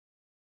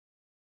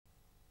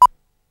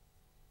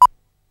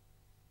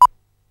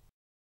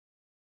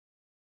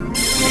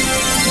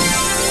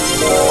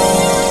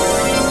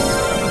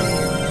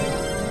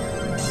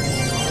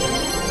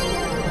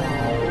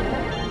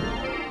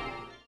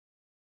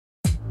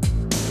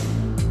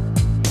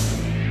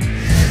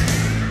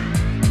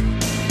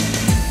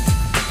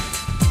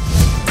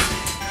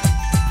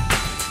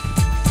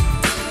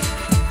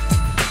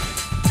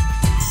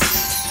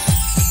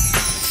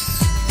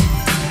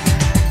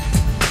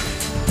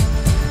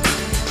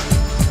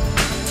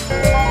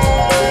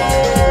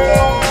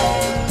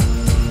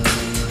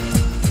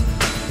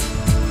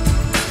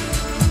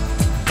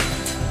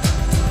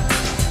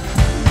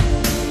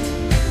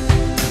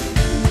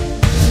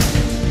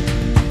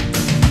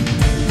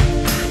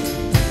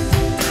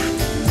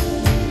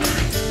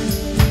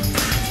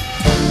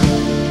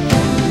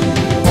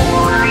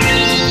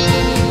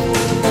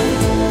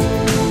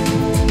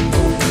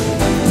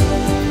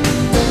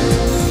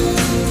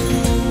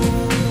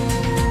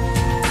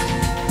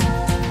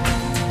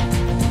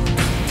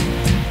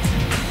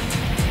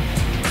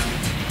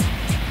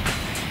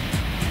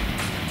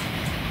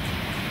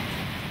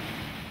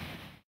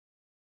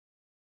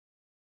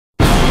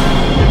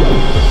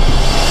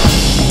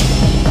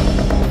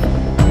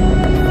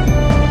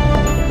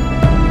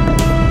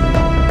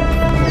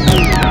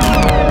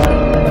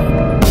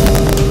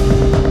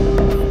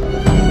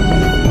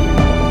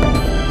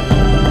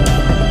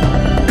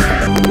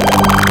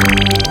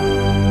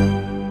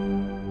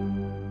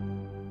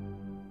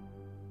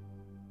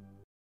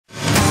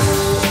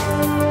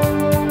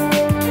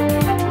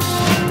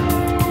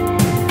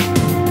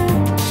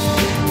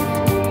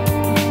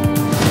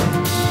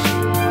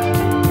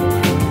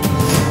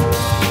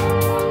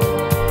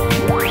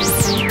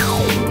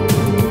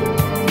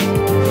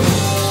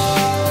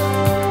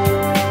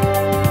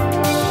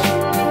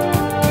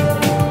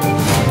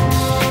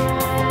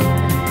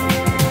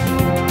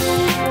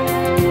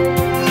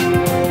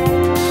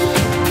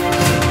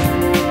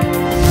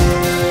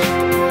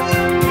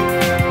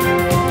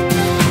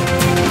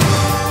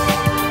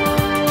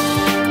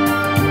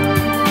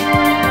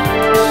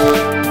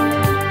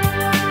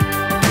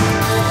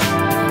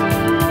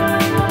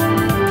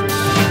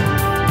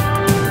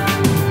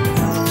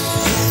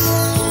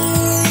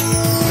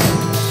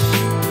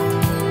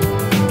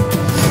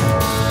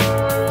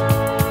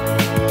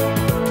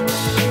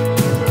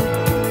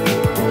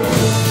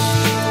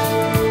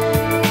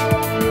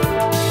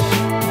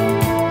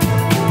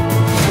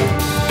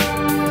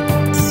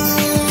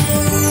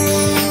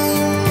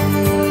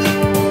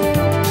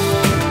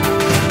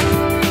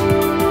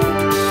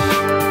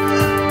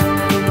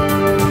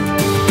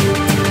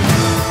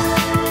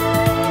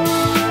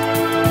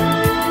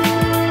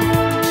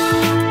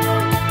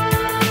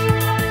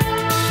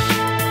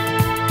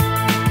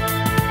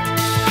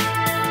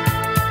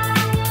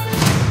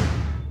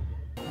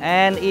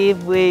and if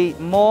we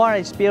more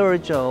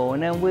spiritual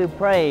and then we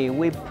pray,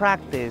 we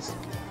practice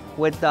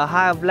with the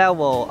high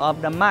level of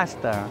the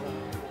master,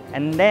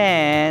 and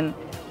then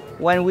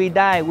when we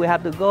die we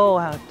have to go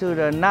to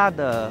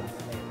another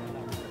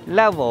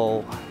level,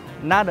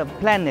 another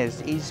planet.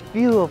 Is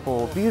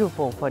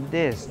beautiful for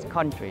this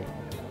country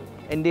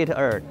in this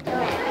earth.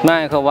 ไม่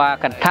คือว่า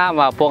กันถ้า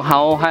ว่าพวกเขา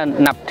ให้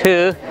นับถื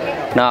อ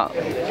เนาะ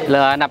หรื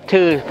อนับ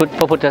ถือพ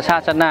ระพุทธศา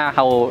สนาเข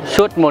า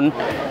ชุดมนต์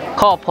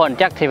ข้อพร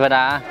จากเทวด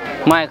า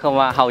ไม่คือ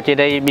ว่าเขาจะ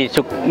ได้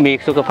มี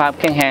สุขภาพ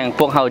แข็งแรง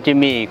พวกเขาจะ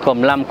มีความ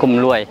ร่ำความ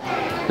รวย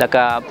แล้ว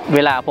ก็เว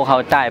ลาพวกเขา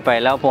ตายไป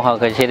แล้วพวกเขา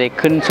ก็จะได้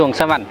ขึ้นสวง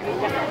สวรรค์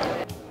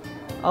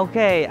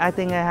Okay, I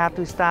think I have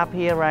to stop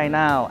here right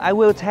now. I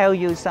will tell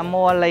you some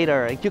more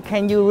later.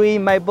 Can you read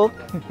my book?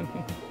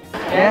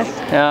 Yes.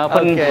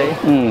 Okay.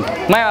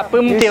 ไม่ว่า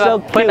ปึ้มที่ว่า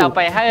เพื่อนเอาไ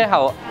ปให้เข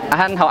า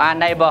อ่าน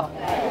ได้บ่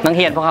นังเ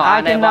หียนพวกเขาอ่า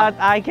นได้บ่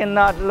I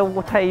cannot look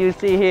what you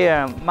see here.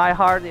 My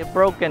heart is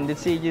broken to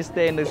see you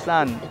stay in the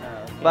sun.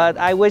 But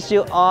I wish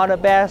you all the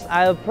best.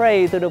 I will pray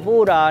to the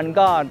Buddha and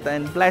God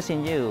and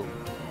blessing you.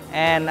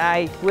 And I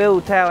will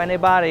tell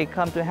anybody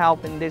come to help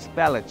in this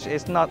village.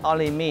 It's not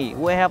only me.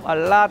 We have a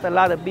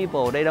lot of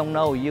people. They don't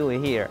know you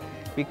here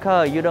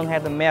because you don't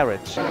have the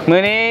marriage. มื้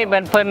อนี้เ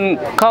พิ่น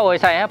เข้าไว้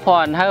ใส่ให้พ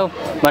รให้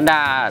บรรด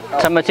า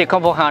สมาชิกขอ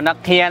งพวกเขานัก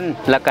เรียน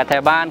และก็ไท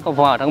บ้านของพ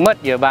วกเขาทั้งหมด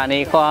อยู่บ้าน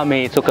นี้ก็มี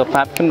สุขภ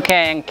าพเข้มแ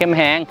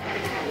ข็ง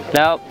แ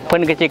ล้วเพิ่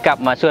นก็จะกลับ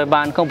มาช่วยบ้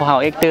านของพวกเขา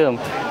อีกเติม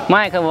ไ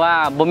ม่คือว่า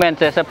บ่แม่น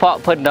แต่เฉพาะ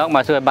เพิ่นดอกม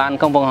าช่วยบ้าน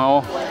ของพวกเขา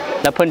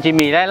แล้วเพิ่นจะ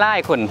มีหลาย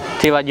ๆคน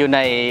ที่ว่าอยู่ใน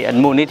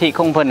มูลนิธิข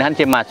องเพิ่นท่าน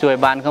จะมาช่วย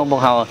บ้านของพว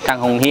กเขาทาง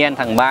โรงเรียน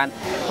ทางบ้าน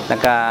แล้ว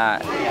ก็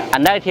อั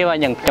นใดที่ว่า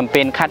ยังจำเ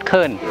ป็นขาดเ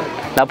คิน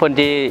แล้วเพิ่น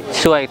จะ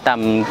ช่วยตาม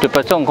จุดป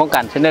ระสงค์ของก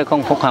ารเสนอขอ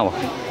งพวกเขา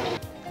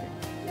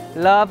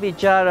Love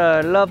each other,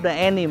 love the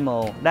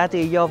animal. That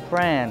is your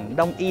friend.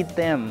 Don't eat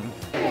them.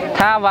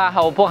 ถ้าว่า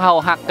พวกเขา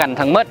หักกัน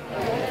ทั้งหมด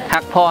หั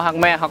กพ่อหัก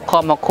แม่หักครอ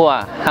บครัว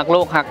หัก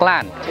ลูกหักหลา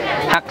น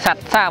หักสัต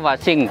ว์ทราบว่า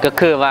สิ่งก็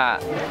คือว่า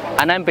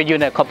อันนั้นไปอยู่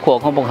ในครอบครัว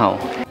ของพวกเขา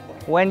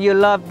When you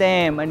love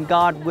them and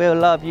God will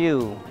love you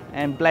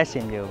and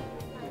blessing you.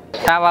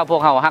 ถ้าว่าพว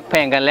กเขาหักแพ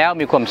งกันแล้ว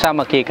มีความสา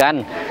มัคคีกัน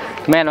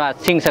แม้ว่า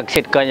สิ่งศักดิ์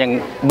สิทธิ์ก็ยัง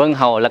เบิ่ง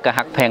เขาแล้วก็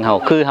หักแพงเขา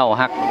คือเขา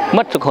หักหม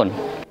ดทุกคน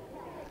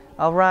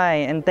All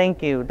right, and thank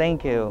you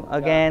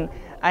again.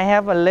 I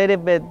have a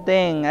little bit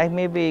thing I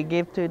maybe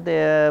give to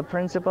the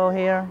principal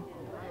here,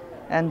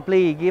 and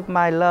please give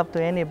my love to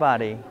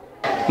anybody.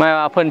 ไม่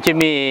ว่าเพิ่นจะ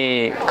มี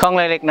ของเ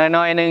ล็กๆ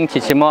น้อยๆนึง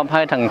ที่สิมอบใ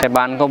ห้ทางไท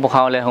บ้านของพวกเข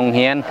าเลยโรงเ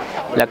รียน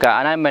แล้วก็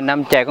อันนั้นเป็นน้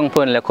ำใจของเ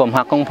พิ่นและความ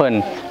รักของเพิ่น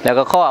แล้ว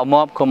ก็ขอเอาม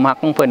อบความรัก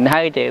ของเพิ่นใ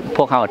ห้พ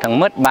วกเขาทั้ง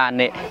หมดบ้าน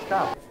นี้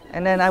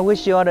And then I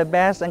wish you all the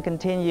best and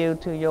continue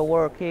to your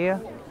work here,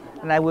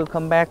 and I will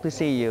come back to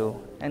see you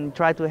and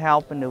try to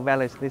help in the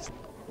village this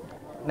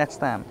next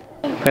time.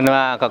 เพิ่น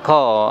ว่าก็ข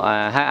อ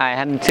ให้อาย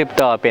ท่านสืบ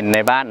ต่อเป็นใน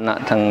บ้านเนาะ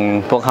ทั้ง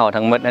พวกเขา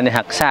ทั้งหมดนั้น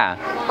รักษา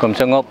ความ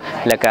สงบ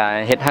แล้วก็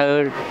เฮ็ดให้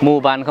หมู่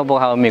บ้านของพวก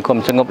เขามีความ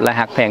สงบและ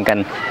ฮักแพงกัน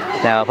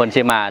แล้วเพิ่น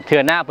สิมาเทื่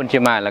อหน้าเพิ่นสิ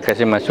มาแล้วก็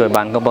สิมาช่วยบ้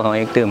านของพวกเขา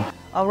อีกตึม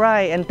All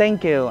right, and thank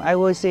you. I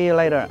will see you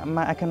later.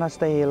 I cannot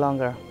stay here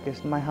longer because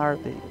my heart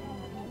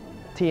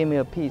tear me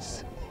a peace,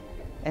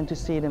 and to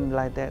see them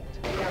like that.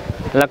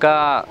 แล้วก็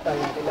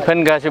เพิ่น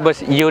ก็สิบ่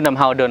อยู่นำ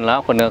เฮาดนแล้ว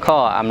เพิ่นก็ขอ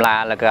อำลา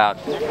แล้วก็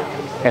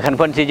คันเ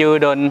พิ่นสิอยู่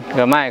ดน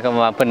ก็ไม่ก็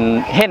ว่าเพิ่น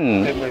เห็น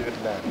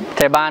ไท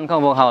บ้านของ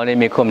พวกเขานี่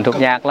มีความทุก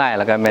ข์ยากหลายแ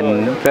ล้วก็เป็น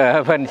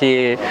เพิ่นสิ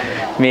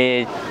มี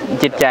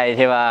จิตใจ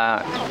ที่ว่า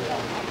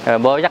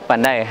บ่ยักปาน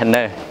ใดหั่นเ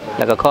ด้อแ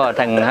ล้วก็ขอ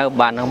ทาง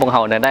บ้านของพวกเข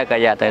าได้ก็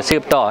อยากจะสื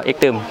บต่ออีก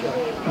ตึม